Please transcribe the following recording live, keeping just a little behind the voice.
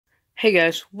Hey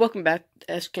guys, welcome back to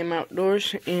SKM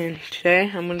Outdoors, and today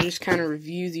I'm going to just kind of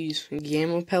review these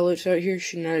Gamo pellets out here,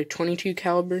 shooting out a 22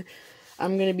 caliber.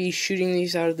 I'm going to be shooting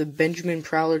these out of the Benjamin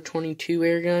Prowler 22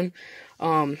 air gun.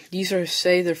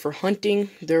 They're for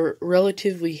hunting. They're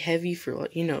relatively heavy for,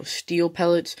 steel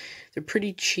pellets. They're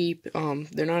pretty cheap.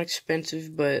 They're not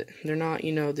expensive, but they're not,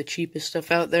 the cheapest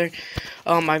stuff out there.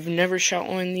 I've never shot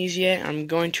one of these yet. I'm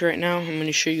going to right now. I'm going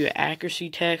to show you an accuracy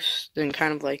test, then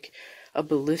kind of like a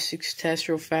ballistics test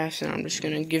real fast, and I'm just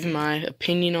going to give my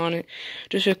opinion on it.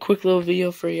 Just a quick little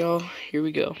video for y'all. Here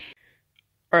we go.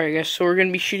 Alright guys, so we're going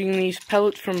to be shooting these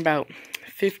pellets from about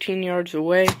 15 yards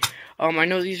away. I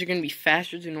know these are going to be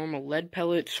faster than normal lead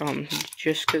pellets,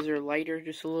 just because they're lighter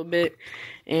just a little bit.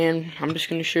 And I'm just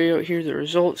going to show you out here the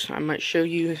results. I might show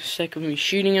you a second of me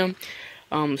shooting them.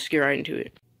 Let's get right into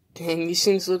it. Dang, these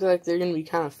things look like they're going to be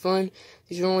kind of fun.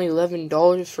 These are only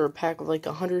 $11 for a pack of like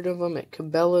 100 of them at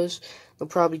Cabela's. They're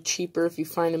probably cheaper if you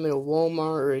find them at a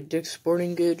Walmart or a Dick's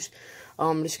Sporting Goods.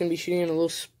 I'm just going to be shooting a little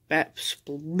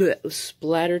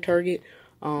splatter target.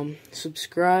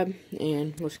 Subscribe,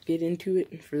 and let's get into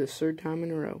it for the third time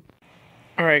in a row.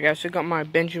 Alright guys, so I got my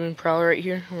Benjamin Prowler right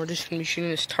here, and we're just going to be shooting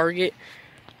this target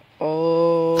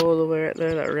all the way right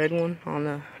there, that red one on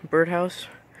the birdhouse.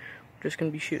 We're just going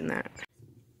to be shooting that.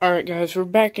 Alright guys, we're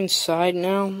back inside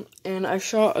now, and I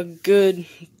shot a good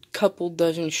couple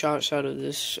dozen shots out of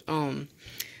this, and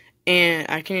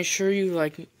I can assure you,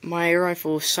 like, my air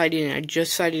rifle was sighted in. I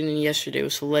just sighted in yesterday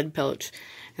with the lead pellets.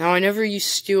 Now, I never used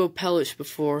steel pellets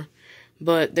before,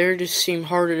 but they just seem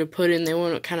harder to put in. They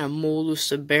wouldn't kind of mold with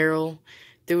the barrel.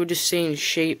 They would just stay in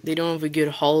shape. They don't have a good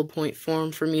hollow point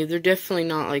form for me. They're definitely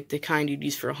not like the kind you'd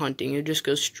use for hunting. It just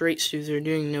goes straight through. They're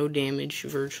doing no damage,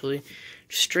 virtually.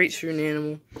 Just straight through an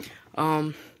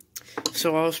animal.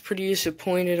 So I was pretty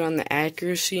disappointed on the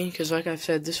accuracy, because like I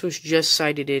said, this was just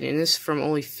sighted in, and this is from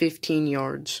only 15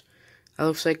 yards. That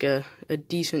looks like a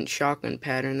decent shotgun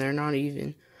pattern there, not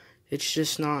even. It's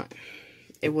just not,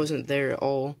 it wasn't there at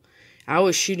all. I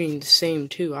was shooting the same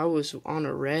too. I was on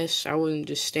a rest. I wasn't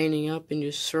just standing up and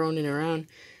just throwing it around.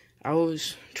 I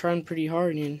was trying pretty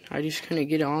hard, and I just couldn't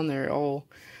get it on there at all.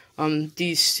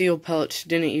 These steel pellets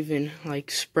didn't even like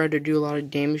spread or do a lot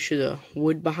of damage to the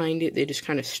wood behind it. They just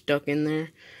kind of stuck in there.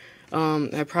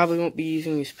 I probably won't be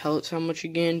using these pellets that much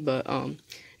again, but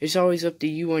it's always up to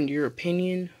you and your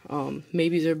opinion.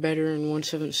 Maybe they're better in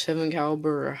 177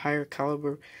 caliber or a higher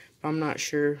caliber. I'm not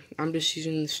sure. I'm just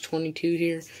using this 22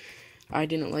 here. I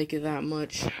didn't like it that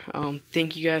much.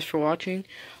 Thank you guys for watching.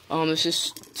 This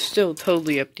is still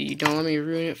totally up to you. Don't let me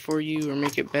ruin it for you or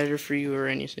make it better for you or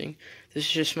anything. This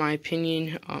is just my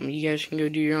opinion. You guys can go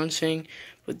do your own thing.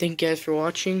 But thank you guys for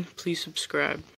watching. Please subscribe.